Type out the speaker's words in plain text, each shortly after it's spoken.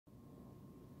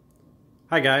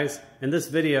Hi guys, in this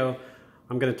video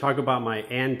I'm going to talk about my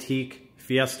antique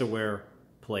Fiestaware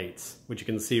plates, which you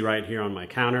can see right here on my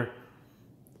counter,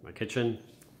 my kitchen.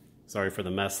 Sorry for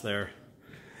the mess there.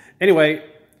 Anyway,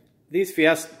 these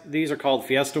are called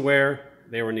Fiestaware.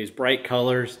 They were in these bright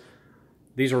colors.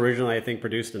 These were originally, I think,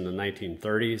 produced in the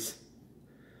 1930s.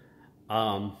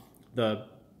 The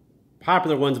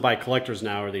popular ones by collectors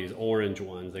now are these orange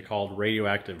ones. They're called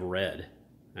radioactive red,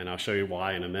 and I'll show you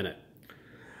why in a minute.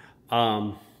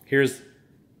 Here's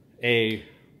a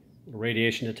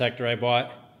radiation detector I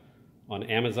bought on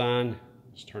Amazon.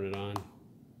 Just turn it on.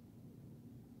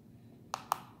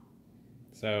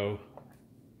 So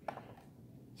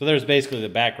there's basically the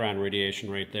background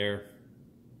radiation right there.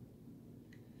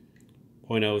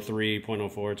 0.03,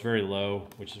 0.04, it's very low,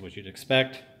 which is what you'd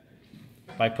expect.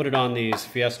 If I put it on these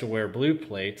Fiestaware blue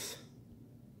plates,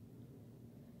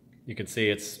 you can see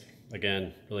it's,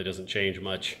 again, really doesn't change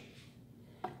much.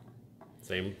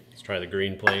 Same, let's try the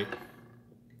green plate.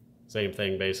 Same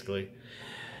thing basically.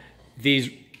 These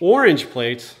orange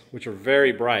plates, which are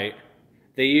very bright,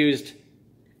 they used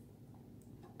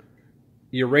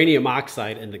uranium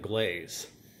oxide in the glaze.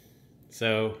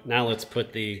 So now let's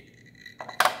put the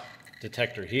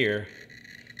detector here.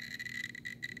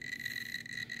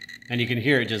 And you can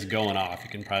hear it just going off. You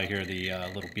can probably hear the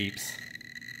little beeps.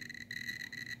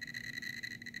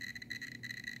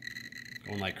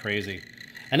 Going like crazy.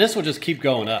 And this will just keep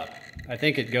going up. I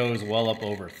think it goes well up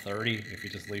over 30 if you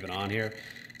just leave it on here.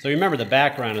 So remember the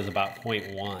background is about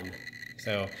 0.1.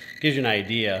 So it gives you an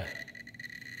idea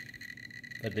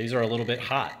that these are a little bit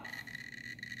hot.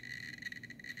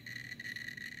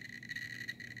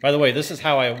 By the way, this is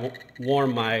how I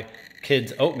warm my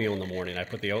kids' oatmeal in the morning. I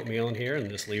put the oatmeal in here and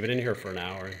just leave it in here for an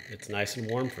hour. It's nice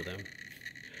and warm for them.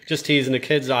 Just teasing, the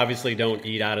kids obviously don't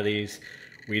eat out of these.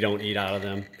 We don't eat out of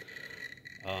them.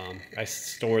 I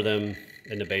store them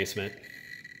in the basement.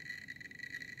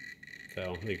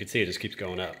 So you can see it just keeps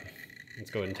going up.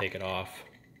 Let's go ahead and take it off.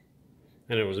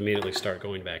 And it will immediately start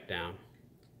going back down.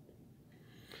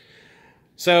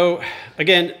 So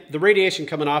again, the radiation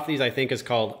coming off these I think is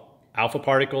called alpha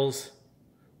particles,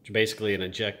 which are basically an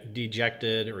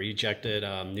dejected or ejected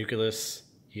nucleus,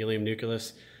 helium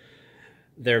nucleus.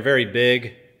 They're very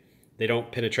big. They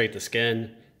don't penetrate the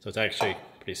skin, so it's actually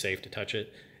pretty safe to touch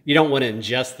it. You don't want to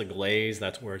ingest the glaze.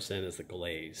 That's where it's in, is the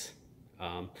glaze.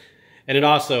 And it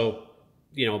also,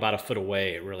 you know, about a foot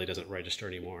away, it really doesn't register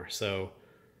anymore. So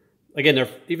again,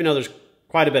 even though there's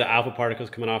quite a bit of alpha particles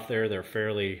coming off there, they're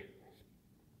fairly,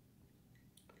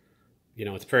 you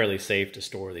know, it's fairly safe to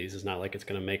store these. It's not like it's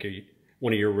going to make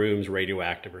one of your rooms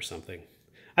radioactive or something.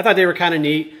 I thought they were kind of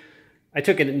neat. I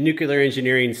took a nuclear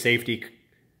engineering safety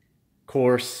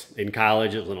course in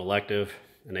college. It was an elective.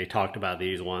 And they talked about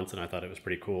these once, and I thought it was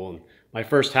pretty cool. And my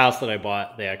first house that I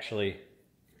bought, they actually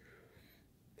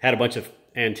had a bunch of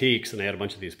antiques, and they had a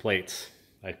bunch of these plates.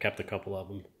 I kept a couple of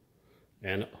them.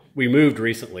 And we moved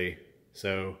recently,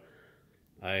 so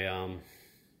I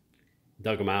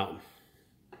dug them out.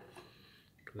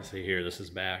 Let's see here, this is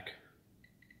back.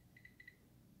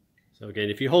 So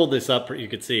again, if you hold this up, you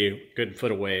can see a good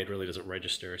foot away, it really doesn't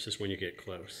register. It's just when you get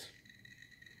close.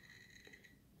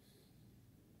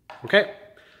 Okay.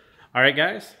 All right,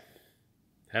 guys,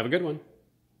 have a good one.